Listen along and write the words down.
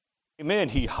Amen.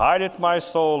 He hideth my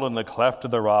soul in the cleft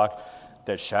of the rock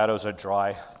that shadows a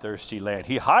dry, thirsty land.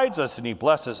 He hides us and he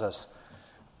blesses us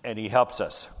and he helps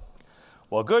us.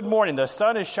 Well, good morning. The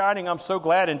sun is shining. I'm so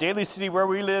glad. In Daly City where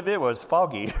we live, it was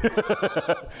foggy.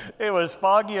 It was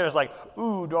foggy and it's like,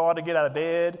 ooh, do I want to get out of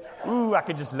bed? Ooh, I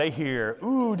could just lay here.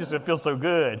 Ooh, just it feels so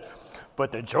good.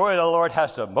 But the joy of the Lord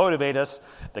has to motivate us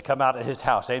to come out of his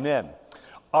house. Amen.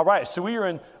 All right, so we are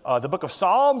in the book of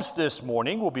Psalms this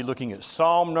morning. We'll be looking at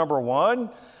Psalm number 1,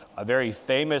 a very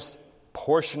famous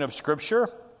portion of Scripture,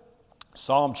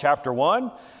 Psalm chapter 1.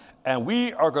 And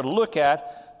we are going to look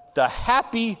at the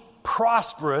happy,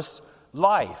 prosperous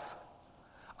life.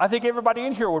 I think everybody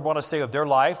in here would want to say of their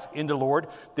life in the Lord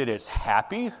that it's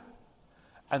happy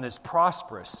and it's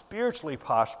prosperous, spiritually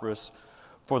prosperous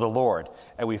for the Lord.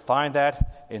 And we find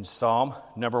that in Psalm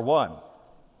number 1.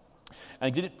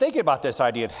 And thinking about this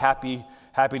idea of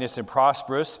happiness and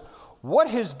prosperous, what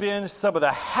has been some of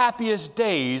the happiest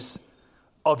days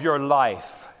of your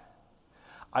life?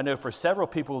 I know for several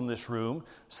people in this room,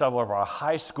 several of our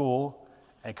high school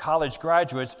and college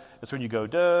graduates, it's when you go,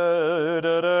 da,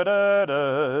 da, da, da,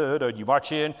 da, da, you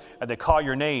march in and they call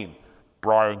your name,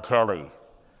 Brian Kelly.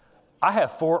 I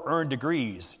have 4 earned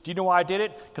degrees. Do you know why I did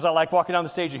it? Because I like walking down the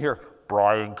stage and hear,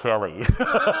 Brian Kelly.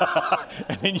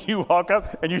 And then you walk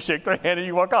up and you shake their hand and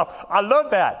you walk off. I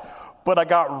love that. But I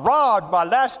got robbed. My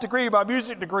last degree, my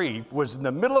music degree, was in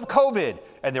the middle of COVID,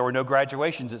 and there were no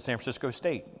graduations at San Francisco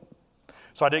State.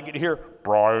 So I didn't get to hear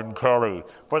Brian Kelly.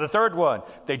 For the third one,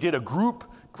 they did a group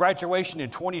graduation in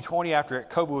 2020 after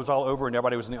COVID was all over and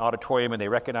everybody was in the auditorium and they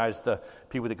recognized the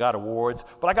people that got awards.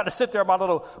 But I got to sit there in my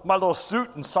little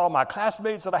suit and saw my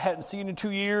classmates that I hadn't seen in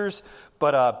 2 years.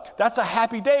 But that's a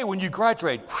happy day when you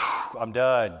graduate. Whew, I'm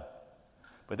done.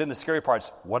 But then the scary part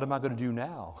is, what am I going to do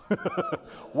now?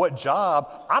 What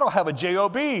job? I don't have a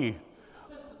job.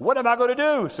 What am I going to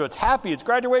do? So it's happy. It's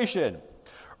graduation.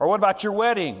 Or what about your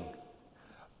wedding?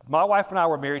 My wife and I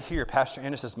were married here. Pastor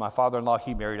Ennis is my father-in-law.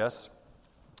 He married us.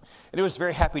 And it was a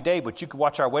very happy day, but you can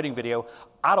watch our wedding video.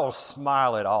 I don't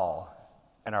smile at all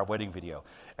in our wedding video.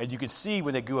 And you can see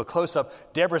when they do a close-up,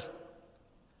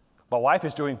 my wife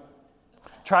is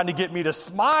trying to get me to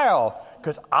smile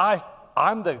because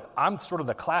I'm sort of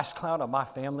the class clown of my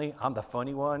family. I'm the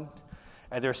funny one.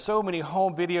 And there's so many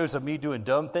home videos of me doing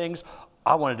dumb things.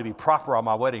 I wanted to be proper on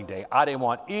my wedding day. I didn't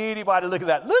want anybody to look at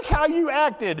that. Look how you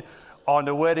acted on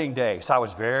the wedding day. So I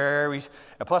was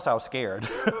and plus I was scared.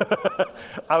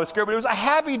 I was scared, but it was a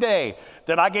happy day.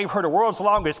 Then I gave her the world's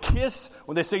longest kiss.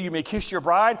 When they say you may kiss your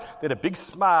bride, then a big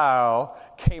smile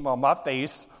came on my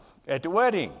face at the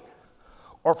wedding.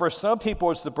 Or for some people,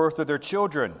 it's the birth of their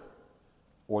children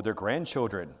or their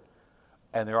grandchildren.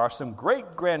 And there are some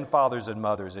great-grandfathers and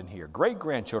mothers in here,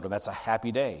 great-grandchildren. That's a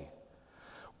happy day.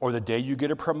 Or the day you get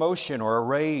a promotion or a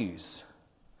raise.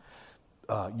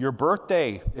 Your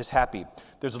birthday is happy.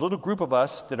 There's a little group of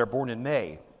us that are born in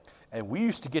May, and we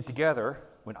used to get together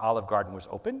when Olive Garden was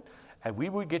open, and we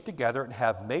would get together and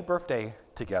have May birthday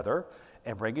together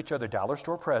and bring each other dollar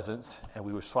store presents, and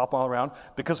we would swap all around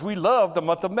because we loved the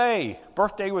month of May.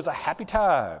 Birthday was a happy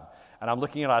time. And I'm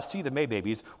looking and I see the May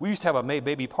babies. We used to have a May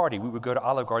baby party. We would go to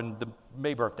Olive Garden the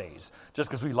May birthdays just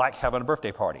because we like having a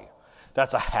birthday party.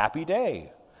 That's a happy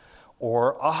day.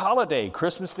 Or a holiday,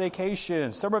 Christmas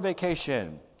vacation, summer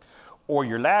vacation, or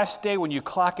your last day when you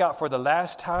clock out for the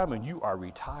last time and you are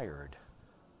retired.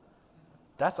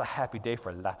 That's a happy day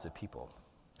for lots of people.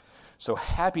 So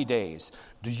happy days.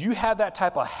 Do you have that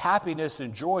type of happiness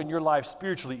and joy in your life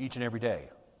spiritually each and every day?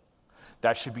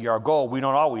 That should be our goal. We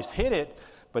don't always hit it,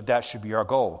 but that should be our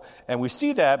goal. And we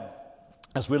see that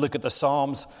as we look at the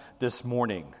Psalms this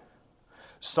morning.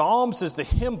 Psalms is the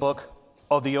hymn book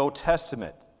of the Old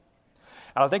Testament.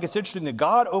 And I think it's interesting that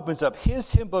God opens up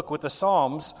his hymn book with the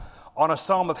Psalms on a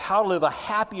psalm of how to live a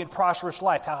happy and prosperous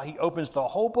life, how he opens the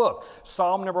whole book.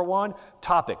 Psalm number 1,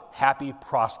 topic, happy,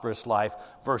 prosperous life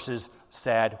versus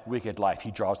sad, wicked life. He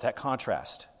draws that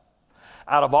contrast.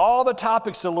 Out of all the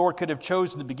topics the Lord could have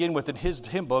chosen to begin with in his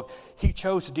hymn book, he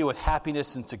chose to deal with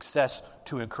happiness and success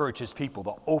to encourage his people.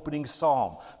 The opening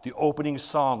psalm, the opening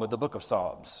song of the book of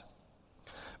Psalms.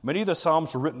 Many of the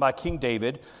Psalms were written by King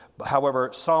David. However,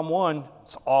 Psalm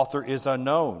 1's author is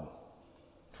unknown.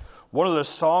 One of the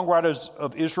songwriters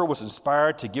of Israel was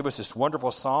inspired to give us this wonderful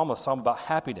psalm, a psalm about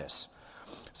happiness.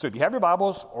 So if you have your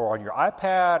Bibles or on your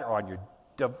iPad or on your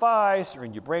device or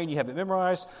in your brain, you have it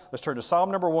memorized, let's turn to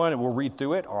Psalm number 1 and we'll read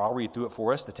through it, or I'll read through it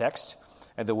for us, the text,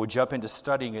 and then we'll jump into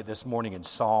studying it this morning in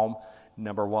Psalm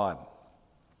number 1.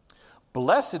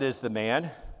 Blessed is the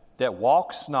man that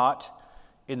walks not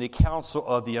in the counsel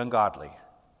of the ungodly,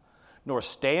 nor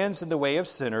stands in the way of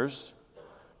sinners,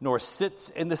 nor sits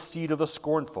in the seat of the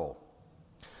scornful.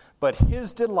 But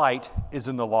his delight is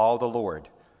in the law of the Lord,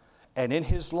 and in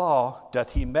his law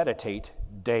doth he meditate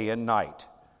day and night.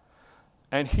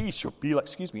 And he shall be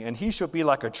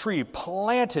like a tree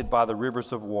planted by the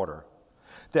rivers of water,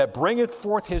 that bringeth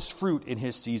forth his fruit in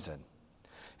his season.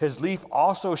 His leaf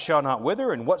also shall not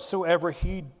wither, and whatsoever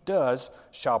he does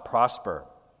shall prosper.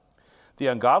 The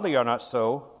ungodly are not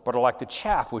so, but are like the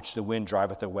chaff which the wind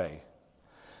driveth away.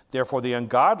 Therefore the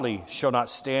ungodly shall not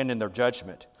stand in their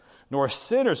judgment, nor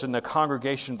sinners in the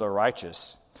congregation of the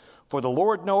righteous. For the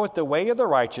Lord knoweth the way of the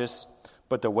righteous,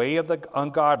 but the way of the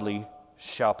ungodly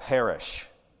shall perish.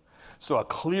 So a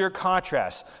clear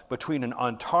contrast between an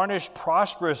untarnished,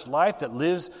 prosperous life that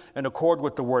lives in accord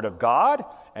with the Word of God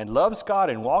and loves God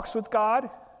and walks with God,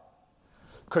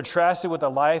 contrasted with the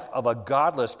life of a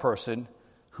godless person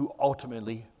who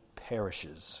ultimately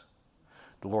perishes.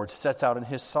 The Lord sets out in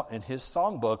his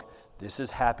songbook, this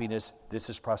is happiness, this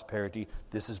is prosperity,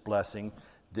 this is blessing,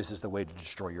 this is the way to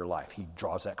destroy your life. He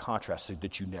draws that contrast so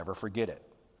that you never forget it.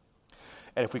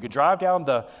 And if we could drive down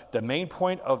the main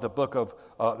point of the book of,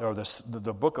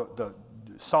 the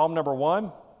Psalm number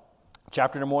 1,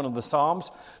 chapter number 1 of the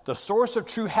Psalms, the source of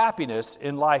true happiness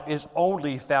in life is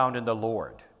only found in the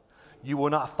Lord. You will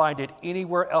not find it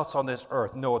anywhere else on this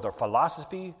earth. No other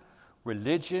philosophy,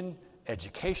 religion,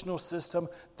 educational system.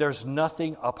 There's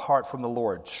nothing apart from the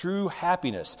Lord. True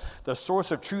happiness, the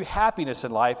source of true happiness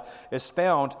in life is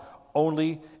found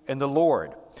only in the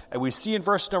Lord. And we see in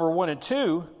verse number 1 and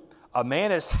 2, a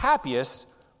man is happiest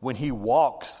when he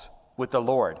walks with the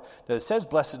Lord. Now it says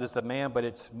blessed is the man, but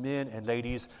it's men and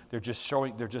ladies. They're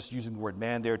just using the word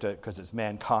man there because it's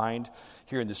mankind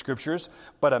here in the scriptures.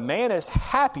 But a man is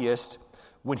happiest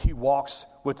when he walks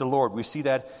with the Lord. We see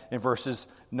that in verses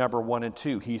number 1 and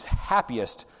 2. He's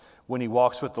happiest when he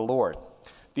walks with the Lord.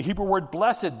 The Hebrew word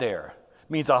blessed there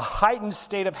means a heightened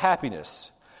state of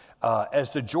happiness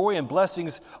as the joy and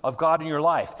blessings of God in your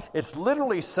life. It's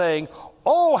literally saying,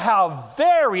 oh, how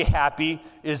very happy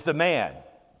is the man.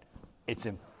 It's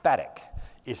emphatic.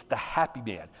 It's the happy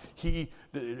man.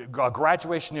 A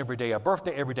graduation every day, a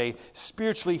birthday every day.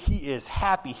 Spiritually, he is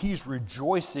happy. He's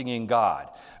rejoicing in God.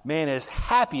 Man is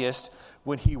happiest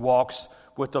when he walks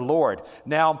with the Lord.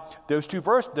 Now, those two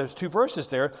verses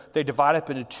there, they divide up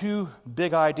into two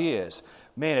big ideas.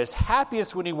 Man is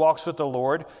happiest when he walks with the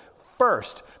Lord.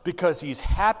 First, because he's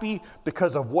happy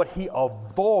because of what he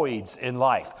avoids in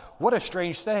life. What a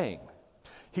strange thing.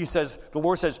 The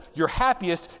Lord says, you're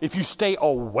happiest if you stay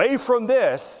away from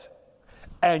this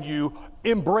and you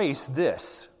embrace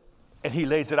this. And he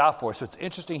lays it out for us. So it's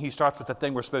interesting. He starts with the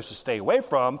thing we're supposed to stay away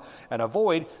from and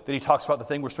avoid. Then he talks about the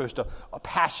thing we're supposed to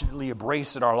passionately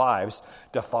embrace in our lives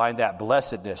to find that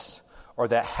blessedness or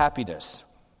that happiness.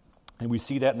 And we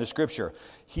see that in the scripture.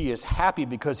 He is happy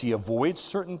because he avoids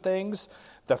certain things.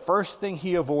 The first thing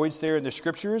he avoids there in the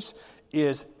scriptures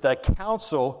is the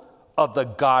counsel of the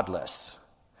godless.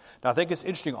 Now, I think it's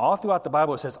interesting. All throughout the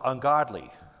Bible, it says ungodly.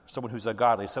 Someone who's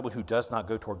ungodly, someone who does not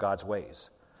go toward God's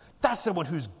ways. That's someone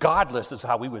who's godless, is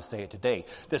how we would say it today.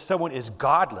 That someone is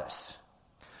godless.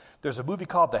 There's a movie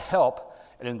called The Help,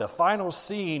 and in the final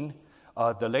scene,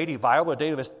 the lady Viola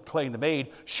Davis playing the maid,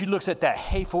 she looks at that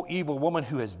hateful, evil woman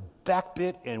who has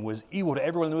backbit and was evil to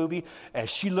everyone in the movie, and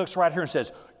she looks right at her and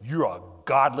says, "You're a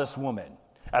godless woman."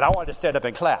 And I wanted to stand up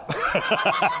and clap.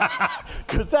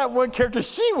 Because that one character,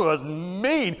 she was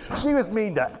mean. She was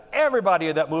mean to everybody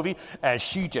in that movie, and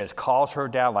she just calls her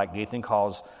down like Nathan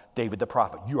calls David the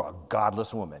prophet. "You're a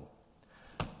godless woman."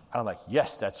 And I'm like,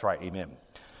 yes, that's right, amen.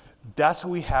 That's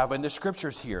what we have in the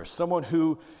scriptures here. Someone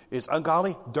who is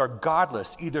ungodly, they're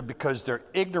godless, either because they're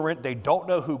ignorant, they don't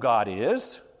know who God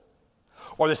is,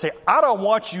 or they say, "I don't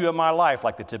want you in my life,"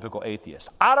 like the typical atheist.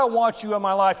 "I don't want you in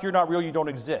my life. You're not real. You don't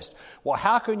exist." Well,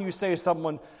 how can you say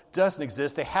someone doesn't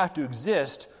exist? They have to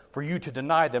exist for you to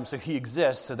deny them, so he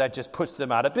exists, so that just puts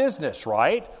them out of business,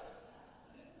 right?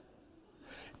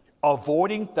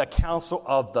 Avoiding the counsel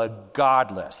of the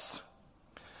godless.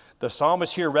 The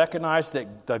psalmist here recognized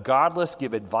that the godless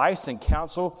give advice and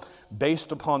counsel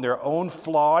based upon their own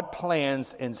flawed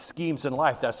plans and schemes in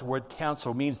life. That's the word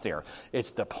counsel means there.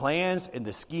 It's the plans and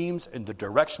the schemes and the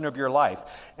direction of your life.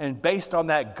 And based on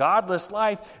that godless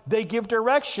life, they give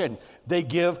direction. They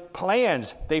give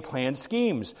plans. They plan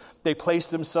schemes. They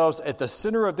place themselves at the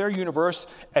center of their universe,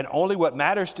 and only what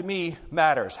matters to me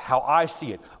matters, how I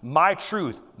see it. My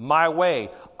truth, my way.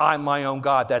 I'm my own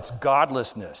God. That's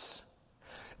godlessness.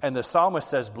 And the psalmist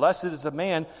says, "Blessed is the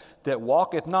man that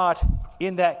walketh not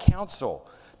in that counsel,"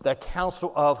 the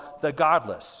counsel of the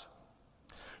godless.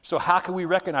 So how can we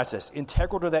recognize this?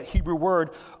 Integral to that Hebrew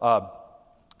word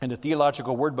In the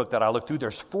theological word book that I looked through,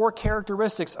 there's 4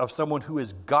 characteristics of someone who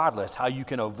is godless, how you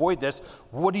can avoid this.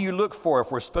 What do you look for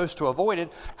if we're supposed to avoid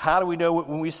it? How do we know it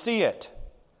when we see it?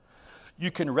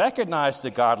 You can recognize the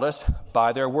godless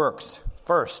by their works.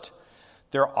 First,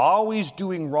 they're always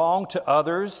doing wrong to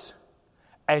others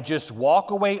and just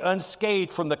walk away unscathed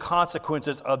from the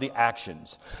consequences of the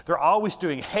actions. They're always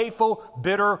doing hateful,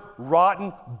 bitter,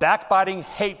 rotten, backbiting,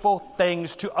 hateful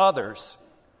things to others.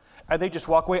 And they just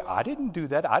walk away. I didn't do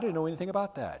that. I didn't know anything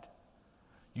about that.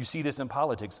 You see this in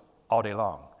politics all day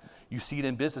long. You see it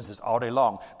in businesses all day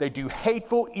long. They do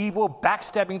hateful, evil,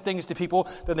 backstabbing things to people.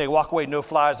 Then they walk away, no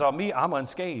flies on me. I'm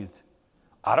unscathed.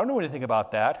 I don't know anything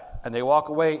about that. And they walk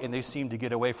away and they seem to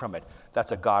get away from it.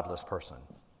 That's a godless person.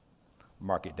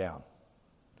 Mark it down.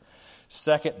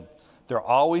 Second, they're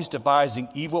always devising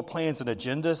evil plans and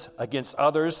agendas against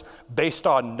others based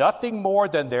on nothing more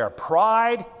than their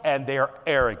pride and their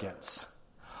arrogance.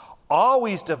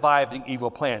 Always devising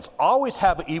evil plans, always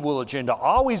have an evil agenda,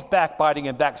 always backbiting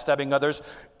and backstabbing others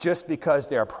just because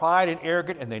they're pride and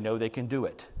arrogant and they know they can do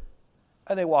it.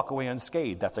 And they walk away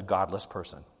unscathed. That's a godless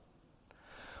person.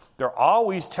 They're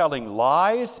always telling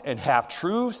lies and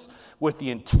half-truths with the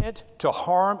intent to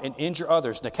harm and injure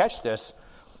others. Now catch this.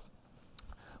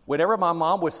 Whenever my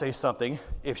mom would say something,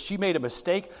 if she made a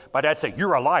mistake, my dad would say,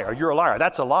 you're a liar,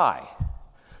 that's a lie.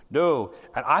 No,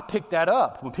 and I picked that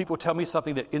up. When people tell me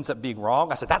something that ends up being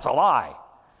wrong, I said, that's a lie.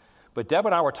 But Deb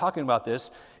and I were talking about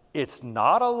this. It's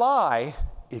not a lie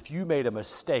if you made a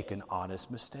mistake, an honest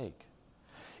mistake.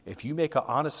 If you make an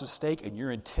honest mistake and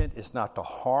your intent is not to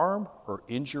harm or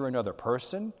injure another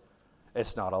person,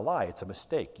 it's not a lie, it's a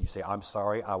mistake. You say, I'm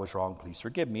sorry, I was wrong, please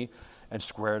forgive me, and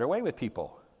square it away with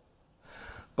people.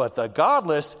 But the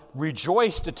godless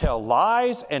rejoice to tell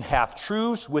lies and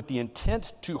half-truths with the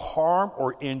intent to harm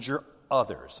or injure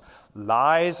others.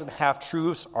 Lies and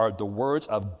half-truths are the words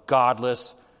of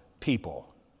godless people.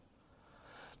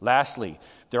 Lastly,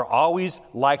 they're always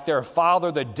like their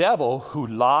father, the devil, who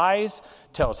lies,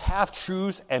 tells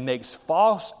half-truths, and makes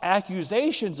false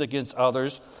accusations against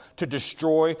others to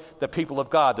destroy the people of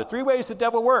God. The 3 ways the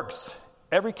devil works.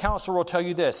 Every counselor will tell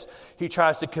you this. He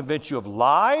tries to convince you of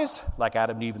lies, like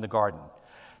Adam and Eve in the garden,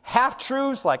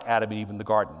 half-truths, like Adam and Eve in the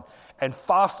garden, and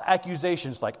false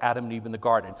accusations, like Adam and Eve in the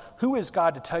garden. Who is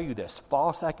God to tell you this?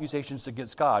 False accusations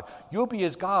against God. You'll be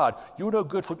as God. You'll know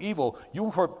good from evil.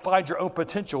 You'll find your own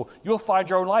potential. You'll find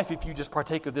your own life if you just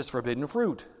partake of this forbidden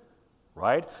fruit.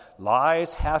 Right?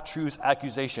 Lies, half-truths,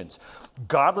 accusations.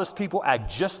 Godless people act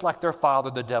just like their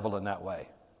father, the devil, in that way.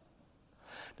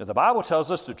 Now, the Bible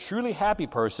tells us the truly happy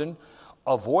person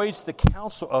avoids the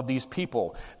counsel of these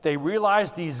people. They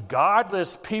realize these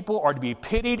godless people are to be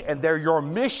pitied, and they're your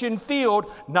mission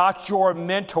field, not your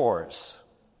mentors.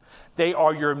 They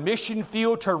are your mission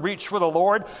field to reach for the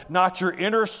Lord, not your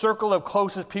inner circle of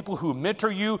closest people who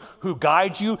mentor you, who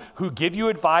guide you, who give you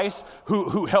advice,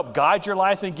 who help guide your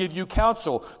life and give you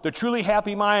counsel. The truly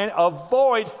happy mind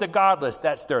avoids the godless.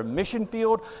 That's their mission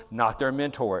field, not their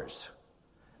mentors.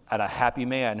 And a happy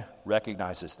man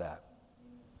recognizes that.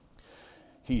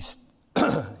 He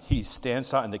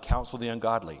stands not in the counsel of the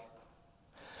ungodly.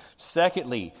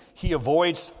 Secondly, he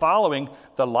avoids following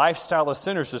the lifestyle of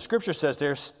sinners. The scripture says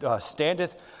there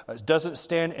doesn't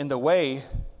stand in the way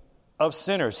of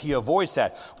sinners. He avoids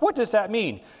that. What does that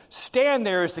mean? Stand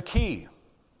there is the key.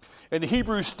 In the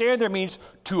Hebrew, stand there means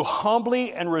to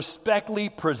humbly and respectfully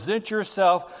present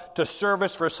yourself to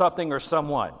service for something or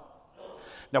someone.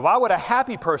 Now, why would a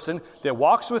happy person that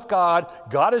walks with God,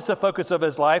 God is the focus of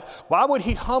his life, why would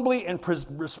he humbly and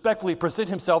respectfully present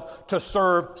himself to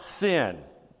serve sin?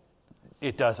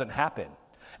 It doesn't happen.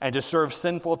 And to serve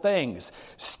sinful things.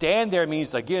 Stand there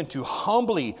means, again, to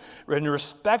humbly and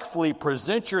respectfully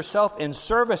present yourself in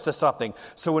service to something.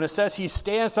 So when it says he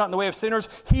stands not in the way of sinners,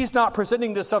 he's not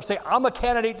presenting himself saying, I'm a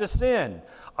candidate to sin.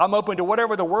 I'm open to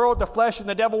whatever the world, the flesh, and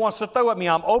the devil wants to throw at me.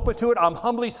 I'm open to it. I'm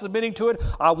humbly submitting to it.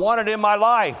 I want it in my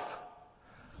life.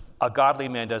 A godly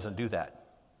man doesn't do that.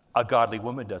 A godly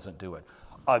woman doesn't do it.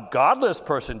 A godless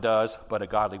person does, but a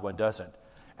godly one doesn't.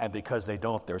 And because they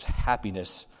don't, there's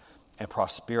happiness and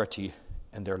prosperity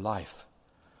in their life.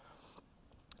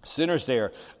 Sinners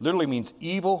there literally means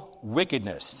evil,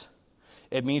 wickedness.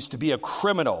 It means to be a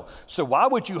criminal. So why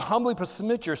would you humbly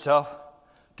submit yourself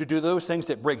to do those things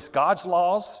that breaks God's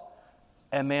laws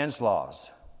and man's laws?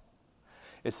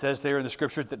 It says there in the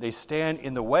scriptures that they stand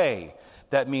in the way.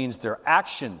 That means their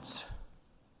actions,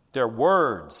 their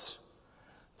words,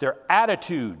 their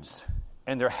attitudes,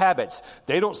 and their habits.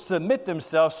 They don't submit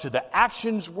themselves to the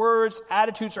actions, words,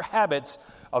 attitudes, or habits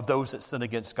of those that sin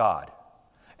against God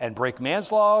and break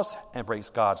man's laws and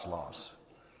breaks God's laws.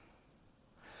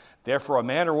 Therefore, a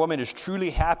man or woman is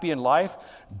truly happy in life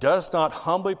does not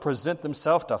humbly present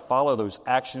themselves to follow those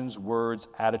actions, words,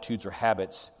 attitudes, or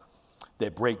habits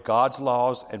that break God's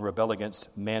laws and rebel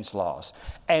against man's laws,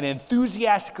 and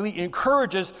enthusiastically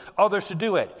encourages others to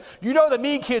do it. You know the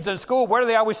mean kids in school, where do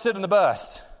they always sit in the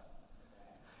bus?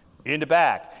 In the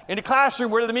back. In the classroom,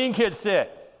 where do the mean kids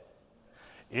sit?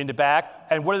 In the back.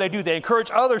 And what do? They encourage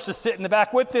others to sit in the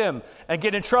back with them and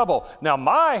get in trouble. Now,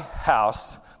 my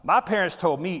house, my parents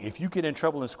told me, if you get in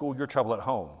trouble in school, you're trouble at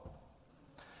home.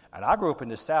 And I grew up in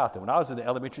the South, and when I was in the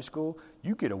elementary school,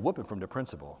 you get a whooping from the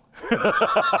principal.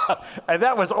 And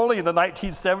that was only in the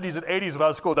 1970s and 80s when I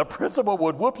was in school. The principal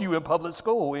would whoop you in public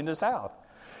school in the South.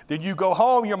 Then you go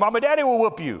home, your mom and daddy will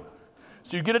whoop you.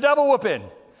 So you get a double whooping.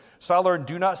 So I learned,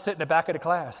 do not sit in the back of the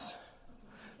class.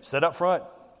 Sit up front.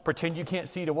 Pretend you can't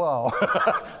see the wall.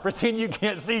 Pretend you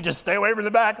can't see. Just stay away from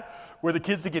the back where the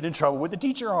kids that get in trouble with the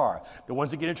teacher are. The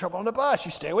ones that get in trouble on the bus,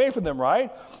 you stay away from them,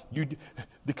 right?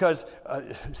 Because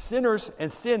sinners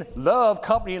and sin love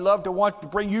company and love to want to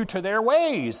bring you to their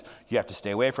ways. You have to stay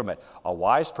away from it. A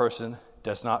wise person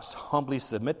does not humbly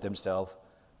submit themselves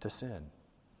to sin.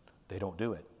 They don't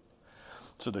do it.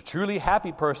 So the truly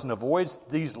happy person avoids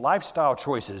these lifestyle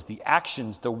choices, the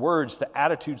actions, the words, the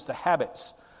attitudes, the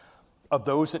habits of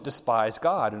those that despise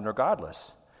God and are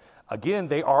godless. Again,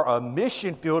 they are a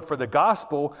mission field for the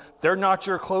gospel. They're not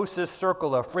your closest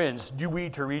circle of friends. You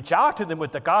need to reach out to them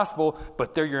with the gospel,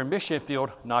 but they're your mission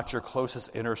field, not your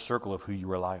closest inner circle of who you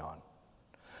rely on,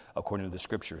 according to the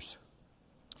scriptures.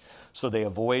 So they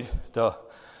avoid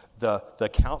the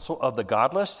counsel of the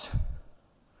godless.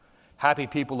 Happy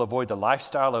people avoid the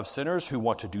lifestyle of sinners who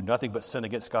want to do nothing but sin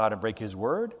against God and break his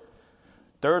word.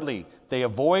 Thirdly, they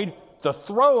avoid the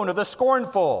throne of the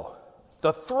scornful.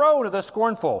 The throne of the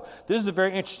scornful. This is a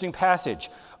very interesting passage.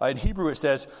 In Hebrew it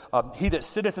says, he that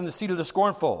sitteth in the seat of the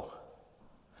scornful.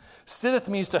 Sitteth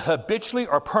means to habitually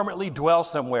or permanently dwell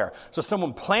somewhere. So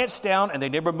someone plants down and they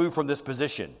never move from this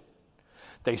position.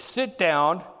 They sit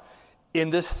down in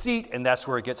this seat, and that's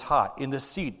where it gets hot. In the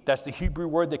seat. That's the Hebrew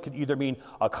word that could either mean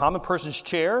a common person's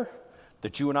chair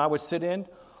that you and I would sit in,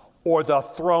 or the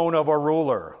throne of a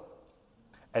ruler.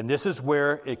 And this is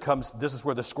where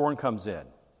the scorn comes in.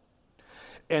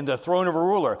 And the throne of a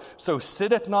ruler. So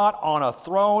sitteth not on a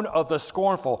throne of the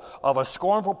scornful, of a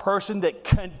scornful person that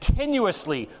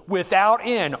continuously, without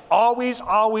end, always,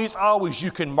 you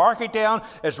can mark it down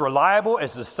as reliable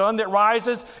as the sun that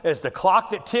rises, as the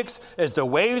clock that ticks, as the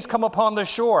waves come upon the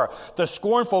shore. The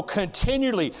scornful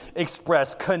continually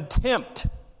express contempt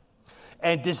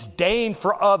and disdain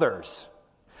for others.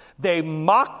 They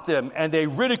mock them and they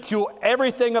ridicule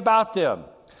everything about them,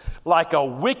 like a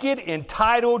wicked,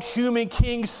 entitled human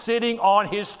king sitting on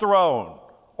his throne,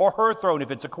 or her throne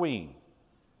if it's a queen.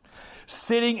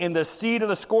 Sitting in the seat of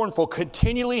the scornful,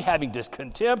 continually having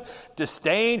contempt,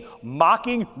 disdain,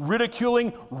 mocking,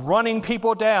 ridiculing, running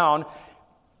people down.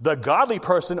 The godly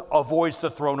person avoids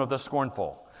the throne of the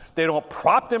scornful. They don't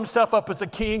prop themselves up as a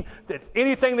king. That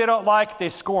anything they don't like, they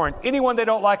scorn. Anyone they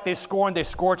don't like, they scorn. They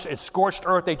scorch. It's scorched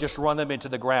earth. They just run them into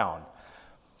the ground.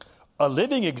 A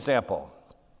living example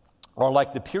are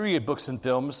like the period books and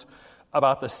films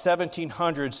about the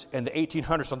 1700s and the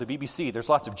 1800s on the BBC. There's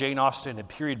lots of Jane Austen and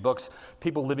period books,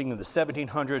 people living in the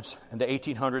 1700s and the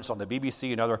 1800s on the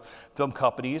BBC and other film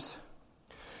companies.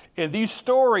 In these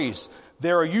stories,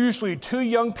 there are usually two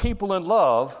young people in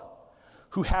love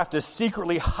who have to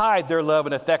secretly hide their love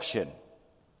and affection.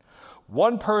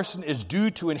 One person is due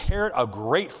to inherit a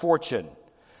great fortune,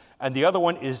 and the other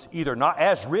one is either not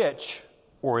as rich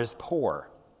or is poor.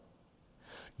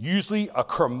 Usually a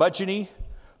curmudgeon,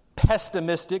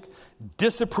 pessimistic,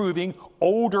 disapproving,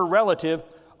 older relative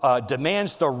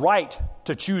demands the right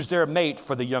to choose their mate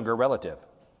for the younger relative.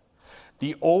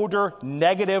 The older,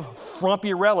 negative,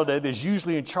 frumpy relative is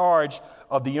usually in charge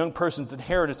of the young person's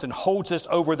inheritance and holds this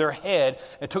over their head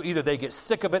until either they get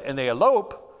sick of it and they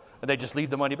elope and they just leave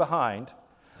the money behind,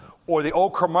 or the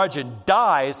old curmudgeon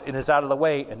dies and is out of the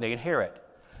way and they inherit.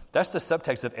 That's the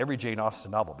subtext of every Jane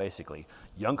Austen novel, basically.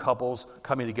 Young couples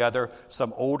coming together.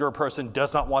 Some older person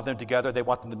does not want them together. They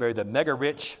want them to marry the mega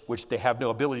rich, which they have no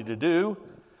ability to do.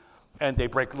 And they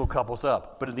break little couples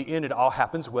up. But in the end, it all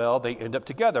happens well. They end up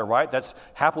together, right? That's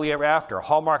happily ever after.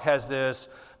 Hallmark has this.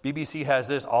 BBC has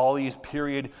this. All these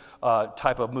period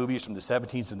type of movies from the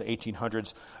 1700s and the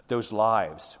 1800s, those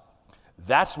lives.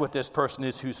 That's what this person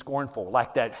is who's scornful,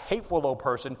 like that hateful old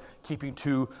person keeping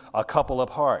a couple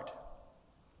apart.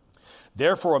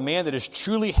 Therefore, a man that is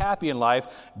truly happy in life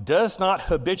does not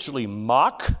habitually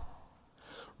mock,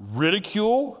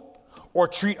 ridicule, or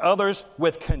treat others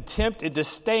with contempt and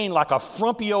disdain like a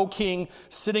frumpy old king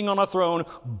sitting on a throne,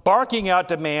 barking out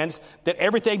demands that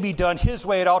everything be done his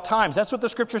way at all times. That's what the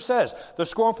scripture says. The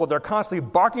scornful, they're constantly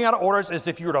barking out orders as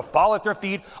if you were to fall at their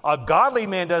feet. A godly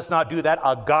man does not do that.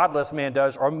 A godless man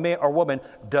does, or man or woman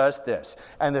does this.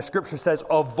 And the scripture says,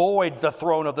 avoid the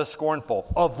throne of the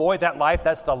scornful. Avoid that life.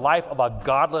 That's the life of a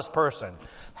godless person.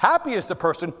 Happy is the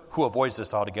person who avoids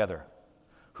this altogether,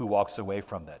 who walks away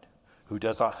from that, who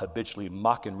does not habitually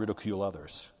mock and ridicule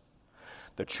others.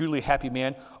 The truly happy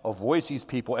man avoids these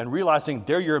people and realizing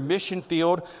they're your mission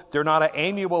field, they're not an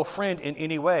amiable friend in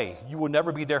any way. You will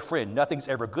never be their friend. Nothing's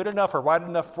ever good enough or right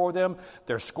enough for them.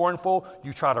 They're scornful.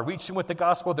 You try to reach them with the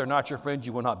gospel, they're not your friend.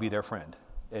 You will not be their friend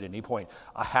at any point.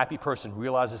 A happy person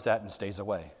realizes that and stays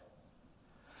away.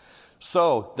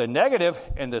 So the negative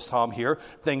in this psalm here,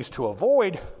 things to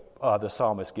avoid, the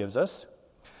psalmist gives us.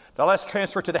 Now let's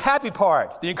transfer to the happy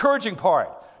part, the encouraging part.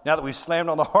 Now that we've slammed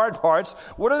on the hard parts,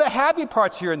 what are the happy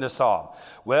parts here in this psalm?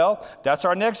 Well, that's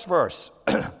our next verse.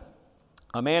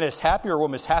 A man is happy or a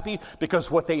woman is happy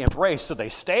because what they embrace. So they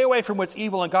stay away from what's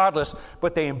evil and godless,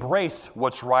 but they embrace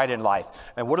what's right in life.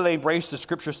 And what do they embrace? The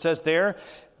scripture says there,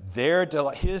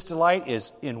 his delight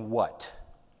is in what?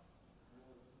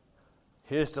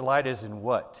 His delight is in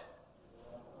what?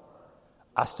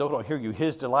 I still don't hear you.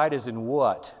 His delight is in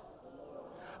what?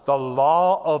 The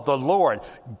law of the Lord,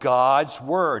 God's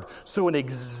word. So an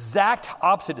exact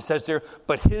opposite, it says there,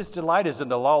 but his delight is in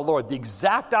the law of the Lord. The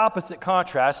exact opposite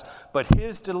contrast, but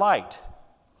his delight.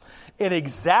 In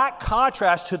exact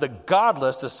contrast to the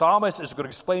godless, the psalmist is going to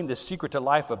explain the secret to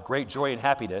life of great joy and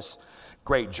happiness.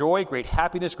 Great joy, great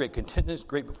happiness, great contentment,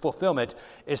 great fulfillment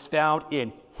is found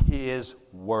in his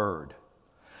word.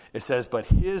 It says, but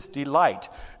his delight.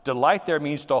 Delight there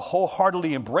means to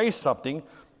wholeheartedly embrace something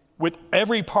with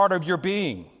every part of your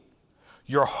being.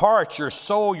 Your heart, your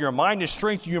soul, your mind and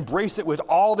strength, you embrace it with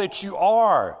all that you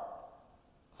are.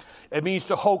 It means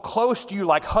to hold close to you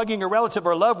like hugging a relative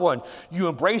or loved one. You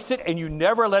embrace it and you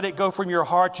never let it go from your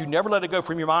heart. You never let it go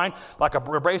from your mind, like an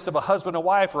embrace of a husband and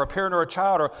wife or a parent or a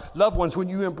child or loved ones. When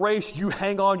you embrace, you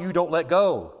hang on, you don't let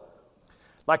go.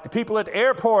 Like the people at the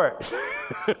airport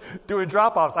doing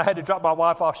drop-offs. I had to drop my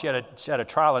wife off. She had a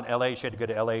trial in L.A. She had to go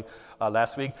to L.A.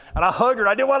 Last week. And I hugged her.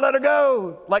 I didn't want to let her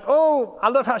go. Like, oh, I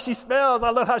love how she smells. I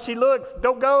love how she looks.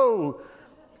 Don't go.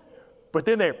 But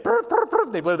then they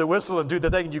blow the whistle and do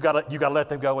the thing. You gotta let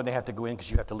them go when they have to go in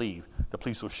because you have to leave. The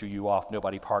police will shoo you off.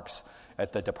 Nobody parks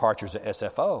at the departures at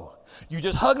SFO. You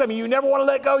just hug them and you never want to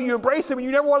let go. You embrace them and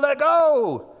you never want to let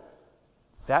go.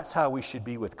 That's how we should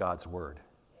be with God's word.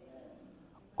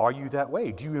 Are you that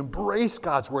way? Do you embrace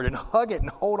God's word and hug it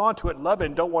and hold on to it, love it,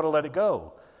 and don't want to let it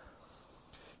go?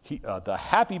 The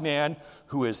happy man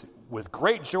who is with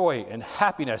great joy and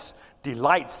happiness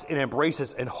delights and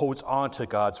embraces and holds on to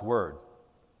God's word.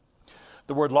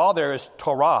 The word law there is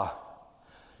Torah.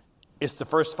 It's the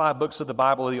first 5 books of the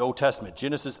Bible of the Old Testament.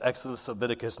 Genesis, Exodus,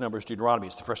 Leviticus, Numbers, Deuteronomy.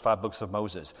 It's the first 5 books of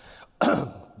Moses.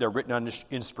 They're written under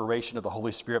inspiration of the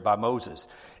Holy Spirit by Moses.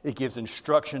 It gives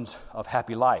instructions of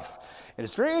happy life. And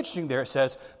it's very interesting there. It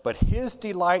says, but his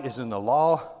delight is in the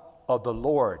law of the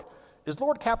Lord. Is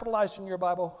Lord capitalized in your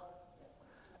Bible?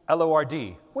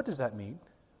 L-O-R-D. What does that mean?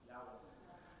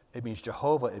 It means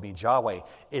Jehovah. It means Yahweh.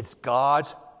 It's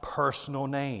God's personal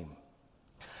name.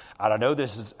 I don't know,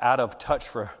 this is out of touch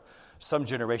for some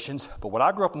generations, but when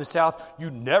I grew up in the South,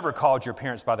 you never called your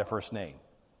parents by their first name.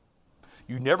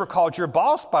 You never called your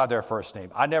boss by their first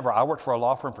name. I worked for a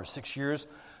law firm for 6 years.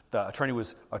 The attorney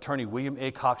was Attorney William A.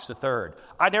 Cox III.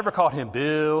 I never called him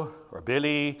Bill or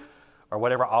Billy or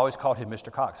whatever. I always called him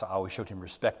Mr. Cox. I always showed him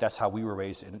respect. That's how we were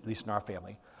raised, at least in our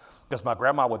family. Because my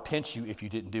grandma would pinch you if you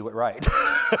didn't do it right.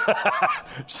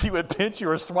 She would pinch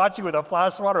you or swat you with a fly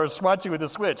swatter or swat you with a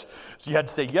switch. So you had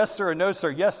to say yes, sir, and no,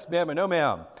 sir, yes, ma'am, and no,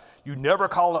 ma'am. You never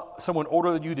call someone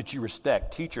older than you that you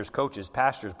respect, teachers, coaches,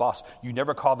 pastors, boss. You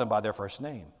never call them by their first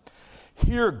name.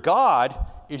 Here, God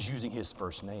is using his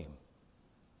first name.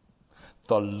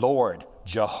 The Lord,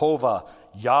 Jehovah,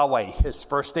 Yahweh, his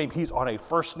first name. He's on a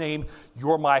first name.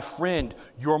 You're my friend.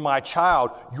 You're my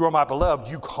child. You're my beloved.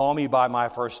 You call me by my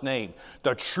first name.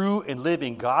 The true and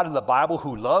living God in the Bible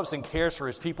who loves and cares for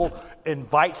his people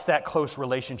invites that close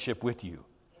relationship with you,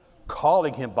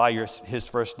 calling him by his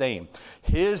first name.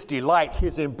 His delight,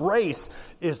 his embrace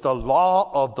is the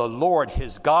law of the Lord,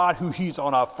 his God who he's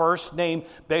on a first name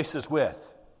basis with.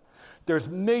 There's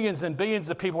millions and billions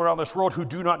of people around this world who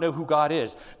do not know who God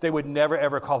is. They would never,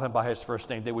 ever call him by his first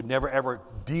name. They would never, ever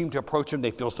deem to approach him. They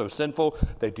feel so sinful.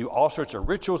 They do all sorts of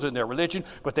rituals in their religion,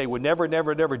 but they would never,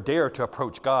 never, never dare to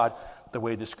approach God the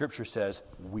way the scripture says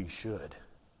we should.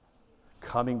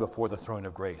 coming before the throne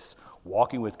of grace,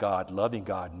 walking with God, loving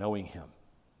God, knowing him.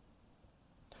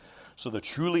 So the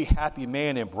truly happy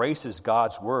man embraces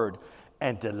God's word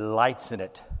and delights in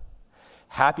it.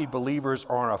 Happy believers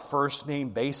are on a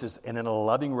first-name basis and in a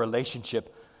loving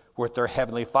relationship with their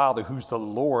Heavenly Father, who's the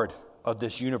Lord of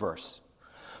this universe.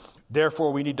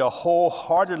 Therefore, we need to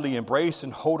wholeheartedly embrace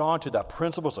and hold on to the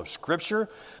principles of Scripture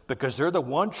because they're the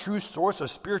one true source of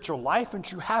spiritual life and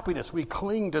true happiness. We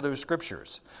cling to those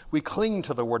Scriptures. We cling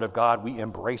to the Word of God. We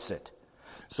embrace it.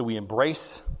 So we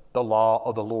embrace the law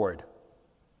of the Lord.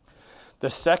 The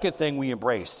second thing we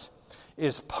embrace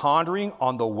is pondering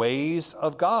on the ways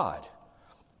of God.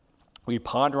 We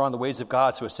ponder on the ways of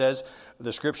God. So it says,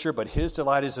 the Scripture, but his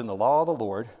delight is in the law of the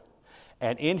Lord,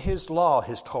 and in his law,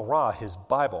 his Torah, his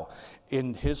Bible,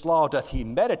 in his law doth he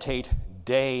meditate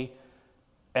day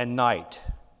and night.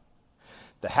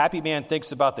 The happy man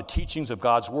thinks about the teachings of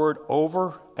God's word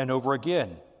over and over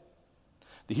again.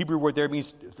 The Hebrew word there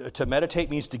means to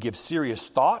meditate means to give serious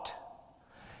thought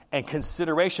and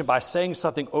consideration by saying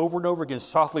something over and over again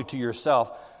softly to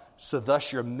yourself, so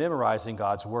thus you're memorizing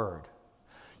God's word.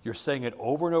 You're saying it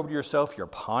over and over to yourself, you're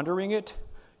pondering it,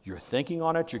 you're thinking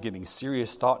on it, you're giving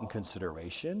serious thought and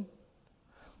consideration,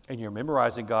 and you're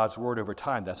memorizing God's word over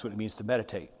time. That's what it means to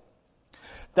meditate.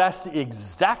 That's the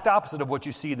exact opposite of what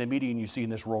you see in the media and you see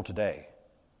in this world today.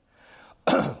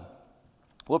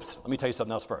 Whoops, let me tell you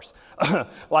something else first.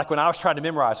 Like when I was trying to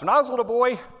memorize, when I was a little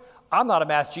boy, I'm not a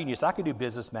math genius. I could do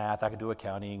business math, I could do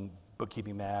accounting,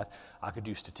 bookkeeping math, I could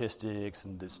do statistics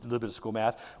and a little bit of school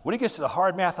math. When it gets to the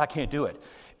hard math, I can't do it.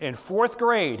 In fourth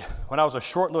grade, when I was a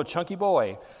short little chunky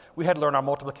boy, we had to learn our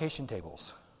multiplication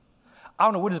tables. I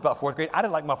don't know what it is about fourth grade. I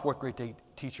didn't like my fourth grade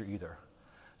teacher either.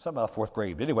 Something about fourth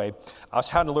grade. But anyway, I was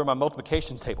trying to learn my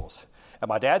multiplication tables. And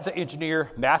my dad's an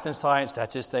engineer, math and science,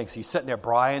 that's his thing. So he's sitting there,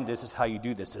 Brian, this is how you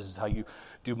do this. This is how you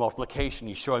do multiplication.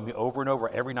 He's showing me over and over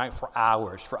every night for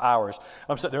hours.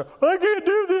 I'm sitting there, I can't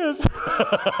do this.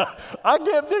 I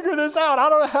can't figure this out. I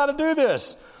don't know how to do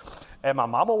this. And my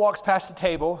mama walks past the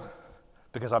table,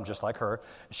 because I'm just like her,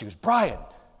 and she goes, Brian,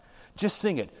 just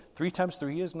sing it. 3 times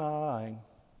 3 is 9.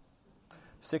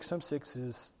 6 times 6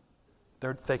 is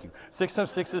 30. Thank you. 6 times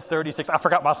 6 is 36. I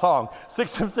forgot my song.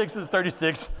 6 times 6 is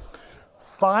 36.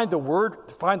 Find the word,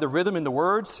 find the rhythm in the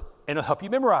words, and it'll help you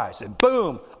memorize. And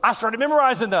boom, I started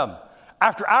memorizing them.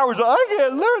 After hours, I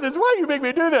can't learn this. Why you make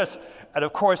me do this? And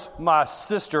of course, my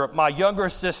sister, my younger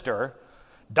sister,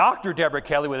 Dr. Deborah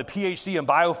Kelly, with a PhD in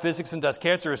biophysics and does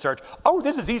cancer research. Oh,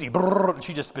 this is easy. Brrr,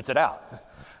 she just spits it out.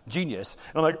 Genius.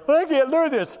 And I'm like, I can't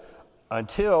learn this.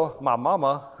 Until my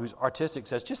mama, who's artistic,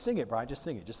 says, just sing it, Brian, just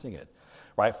sing it.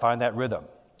 Right? Find that rhythm.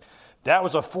 That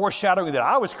was a foreshadowing that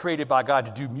I was created by God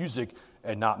to do music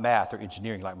and not math or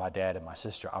engineering like my dad and my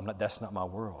sister. That's not my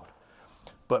world.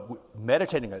 But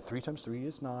meditating at 3 times 3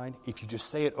 is 9. If you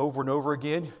just say it over and over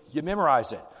again, you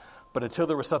memorize it. But until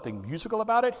there was something musical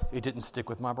about it, it didn't stick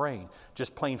with my brain.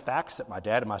 Just plain facts that my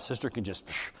dad and my sister can just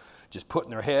put in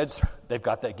their heads. They've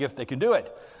got that gift, they can do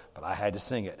it. But I had to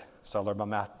sing it. So I learned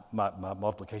my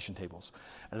multiplication tables.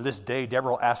 And to this day,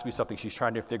 Deborah will ask me something. She's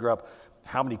trying to figure out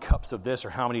how many cups of this or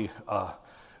how many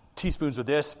teaspoons of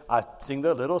this. I sing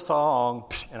the little song,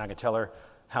 and I can tell her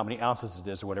how many ounces it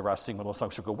is or whatever. I sing my little song.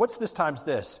 She'll go, what's this times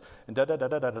this? And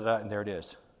da-da-da-da-da-da, and there it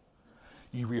is.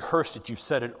 You rehearsed it. You've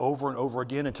said it over and over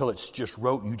again until it's just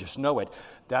rote. You just know it.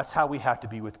 That's how we have to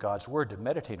be with God's word, to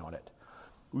meditate on it.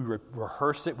 We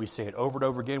rehearse it. We say it over and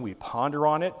over again. We ponder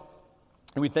on it,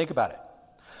 and we think about it.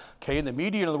 Okay, in the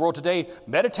media and in the world today,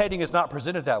 meditating is not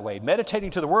presented that way.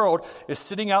 Meditating to the world is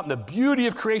sitting out in the beauty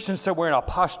of creation somewhere in a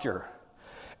posture.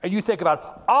 And you think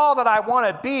about all that I want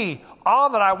to be, all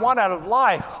that I want out of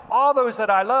life, all those that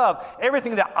I love,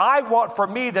 everything that I want for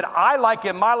me, that I like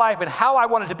in my life and how I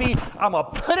want it to be, I'm going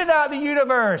to put it out in the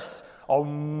universe.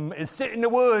 And sit in the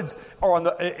woods or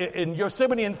in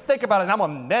Yosemite and think about it. And I'm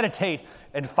going to meditate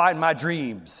and find my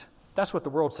dreams. That's what the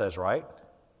world says, right?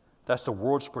 That's the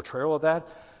world's portrayal of that.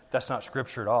 That's not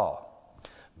Scripture at all.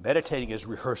 Meditating is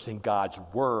rehearsing God's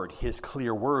word, his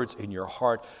clear words in your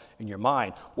heart and your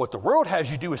mind. What the world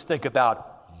has you do is think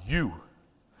about you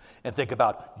and think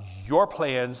about your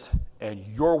plans and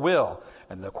your will.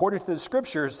 And according to the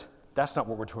Scriptures, that's not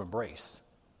what we're to embrace.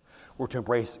 We're to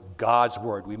embrace God's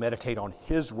word. We meditate on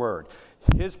his word,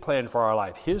 his plan for our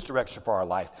life, his direction for our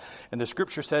life. And the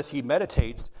Scripture says he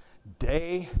meditates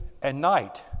day and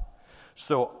night.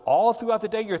 So all throughout the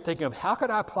day, you're thinking of how could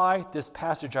I apply this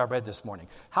passage I read this morning?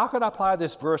 How could I apply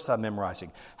this verse I'm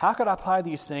memorizing? How could I apply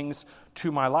these things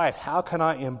to my life? How can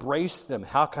I embrace them?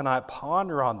 How can I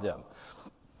ponder on them?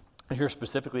 And here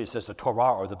specifically it says the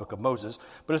Torah or the book of Moses,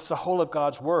 but it's the whole of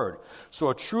God's word. So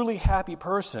a truly happy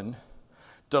person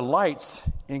delights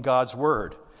in God's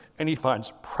word, and he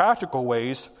finds practical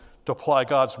ways to apply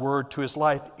God's word to his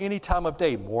life any time of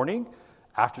day, morning,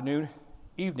 afternoon,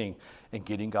 evening, and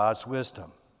getting God's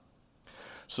wisdom.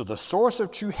 So the source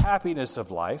of true happiness of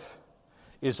life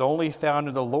is only found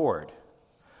in the Lord.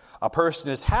 A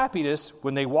person is happiness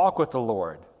when they walk with the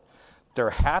Lord. They're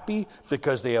happy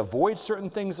because they avoid certain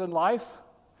things in life,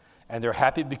 and they're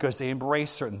happy because they embrace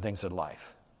certain things in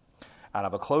life. And I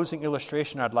have a closing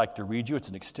illustration I'd like to read you. It's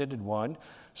an extended one,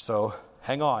 so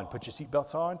hang on, put your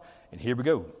seatbelts on, and here we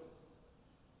go.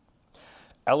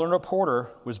 Eleanor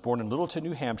Porter was born in Littleton,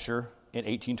 New Hampshire in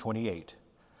 1828,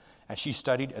 and she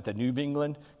studied at the New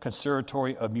England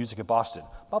Conservatory of Music in Boston.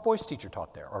 My voice teacher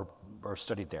taught there or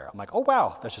studied there. I'm like, oh,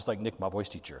 wow, that's just like Nick, my voice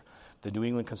teacher, the New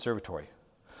England Conservatory.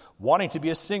 Wanting to be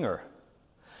a singer,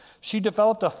 she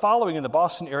developed a following in the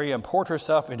Boston area and poured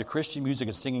herself into Christian music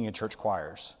and singing in church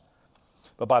choirs.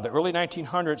 But by the early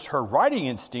 1900s, her writing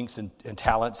instincts and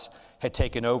talents had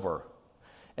taken over,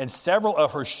 and several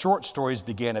of her short stories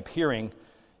began appearing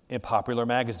in popular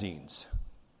magazines.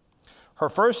 Her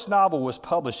first novel was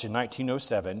published in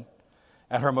 1907,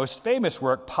 and her most famous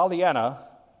work, Pollyanna,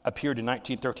 appeared in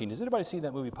 1913. Has anybody seen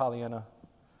that movie, Pollyanna,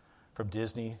 from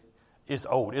Disney? It's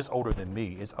old. It's older than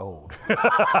me. It's old.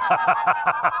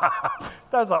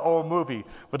 That's an old movie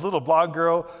with a little blonde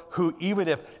girl who, even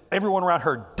if everyone around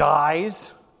her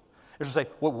dies, it's just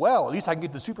like, well, at least I can get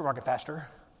to the supermarket faster.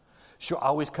 She'll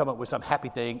always come up with some happy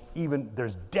thing, even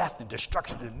there's death and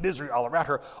destruction and misery all around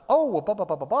her. Oh, well, blah, blah,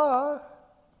 blah, blah, blah.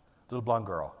 Little blonde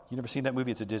girl. You never seen that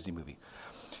movie? It's a Disney movie.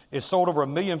 It sold over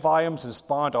 1 million volumes and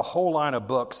spawned a whole line of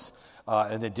books,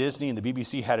 and then Disney and the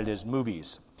BBC had it as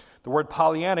movies. The word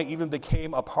Pollyanna even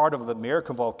became a part of the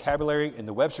American vocabulary in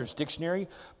the Webster's Dictionary.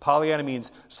 Pollyanna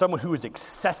means someone who is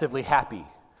excessively happy.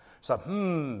 So,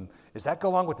 does that go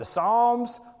along with the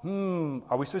Psalms?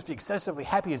 Are we supposed to be excessively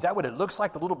happy? Is that what it looks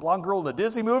like, the little blonde girl in the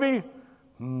Disney movie?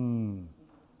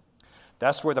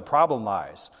 That's where the problem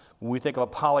lies. When we think of a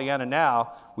Pollyanna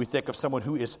now, we think of someone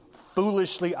who is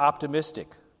foolishly optimistic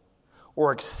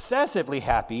or excessively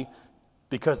happy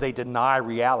because they deny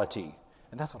reality.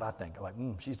 And that's what I think. I'm like,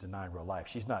 she's denying real life.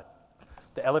 She's not,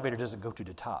 the elevator doesn't go to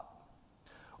the top.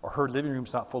 Or her living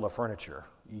room's not full of furniture.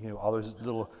 You know, all those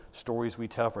little stories we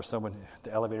tell for someone,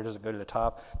 the elevator doesn't go to the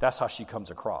top. That's how she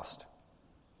comes across.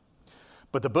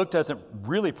 But the book doesn't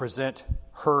really present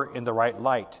her in the right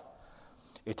light.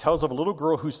 It tells of a little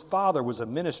girl whose father was a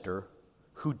minister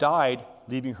who died,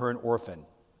 leaving her an orphan.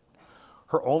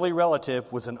 Her only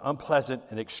relative was an unpleasant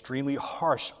and extremely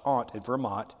harsh aunt in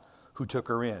Vermont who took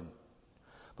her in.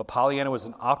 But Pollyanna was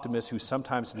an optimist who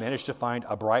sometimes managed to find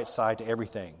a bright side to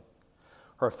everything.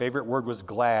 Her favorite word was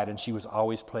glad, and she was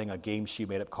always playing a game she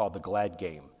made up called the Glad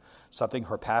Game, something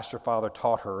her pastor father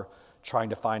taught her, trying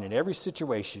to find in every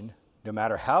situation, no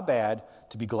matter how bad,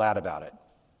 to be glad about it.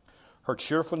 Her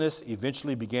cheerfulness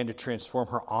eventually began to transform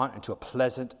her aunt into a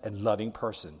pleasant and loving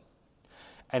person.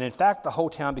 And in fact, the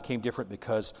whole town became different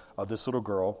because of this little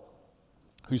girl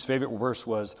whose favorite verse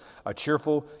was, "A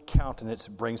cheerful countenance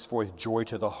brings forth joy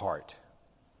to the heart."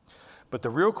 But the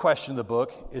real question in the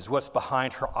book is what's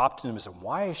behind her optimism.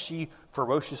 Why is she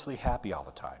ferociously happy all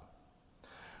the time?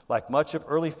 Like much of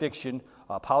early fiction,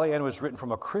 Pollyanna was written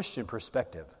from a Christian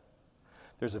perspective.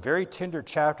 There's a very tender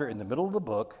chapter in the middle of the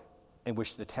book in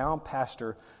which the town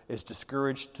pastor is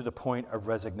discouraged to the point of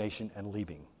resignation and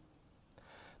leaving.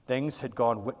 Things hadn't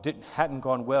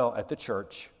gone well at the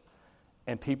church,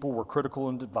 and people were critical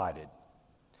and divided.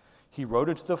 He rode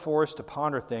into the forest to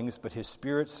ponder things, but his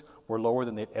spirits were lower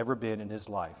than they'd ever been in his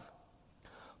life.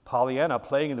 Pollyanna,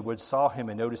 playing in the woods, saw him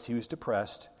and noticed he was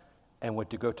depressed and went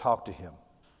to go talk to him.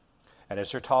 And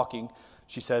as they're talking,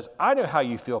 she says, "I know how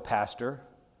you feel, Pastor,"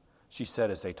 she said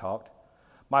as they talked.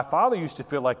 "My father used to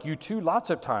feel like you too lots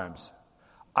of times.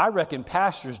 I reckon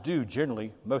pastors do,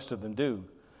 generally. Most of them do.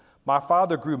 My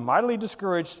father grew mightily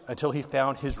discouraged until he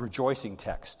found his rejoicing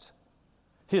texts."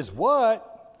 His what?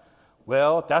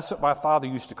 Well, that's what my father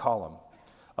used to call them.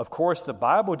 Of course, the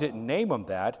Bible didn't name them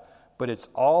that, but it's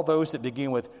all those that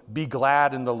begin with, "Be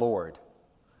glad in the Lord,"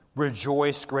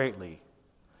 "Rejoice greatly,"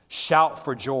 "Shout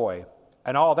for joy,"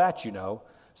 and all that,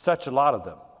 such a lot of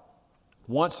them.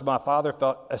 Once my father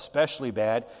felt especially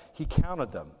bad, he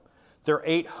counted them. There are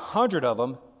 800 of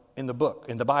them in the book,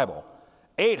 in the Bible.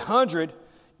 800?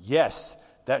 Yes,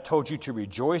 that told you to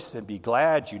rejoice and be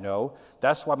glad,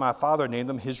 That's why my father named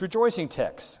them his rejoicing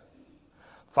texts.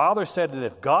 Father said that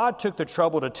if God took the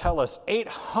trouble to tell us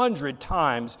 800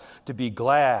 times to be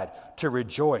glad, to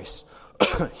rejoice,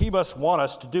 he must want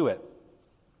us to do it.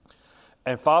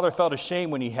 And Father felt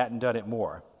ashamed when he hadn't done it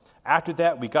more. After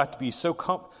that, we got to be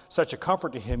such a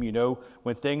comfort to him,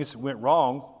 when things went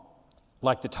wrong,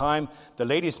 like the time the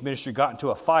ladies' ministry got into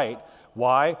a fight.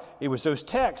 Why? It was those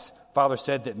texts, Father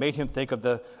said, that made him think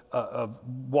of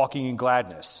walking in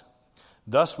gladness.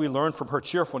 Thus, we learned from her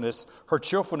cheerfulness. Her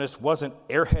cheerfulness wasn't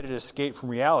airheaded escape from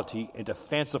reality into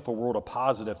fanciful world of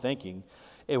positive thinking.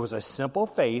 It was a simple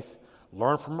faith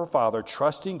learned from her father,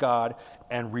 trusting God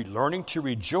and relearning to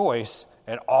rejoice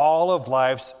at all of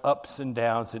life's ups and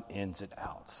downs and ins and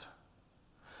outs.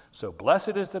 So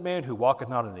blessed is the man who walketh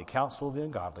not in the counsel of the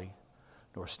ungodly,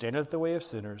 nor standeth at the way of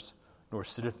sinners, nor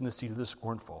sitteth in the seat of the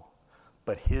scornful.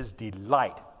 But his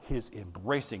delight, his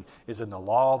embracing, is in the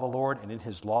law of the Lord, and in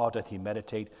his law doth he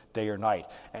meditate day or night.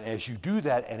 And as you do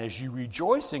that, and as you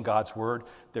rejoice in God's word,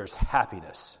 there's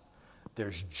happiness,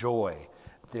 there's joy,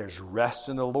 there's rest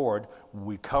in the Lord.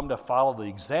 We come to follow the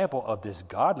example of this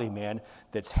godly man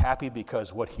that's happy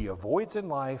because what he avoids in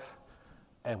life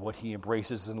and what he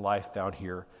embraces in life found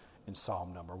here in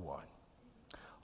Psalm number 1.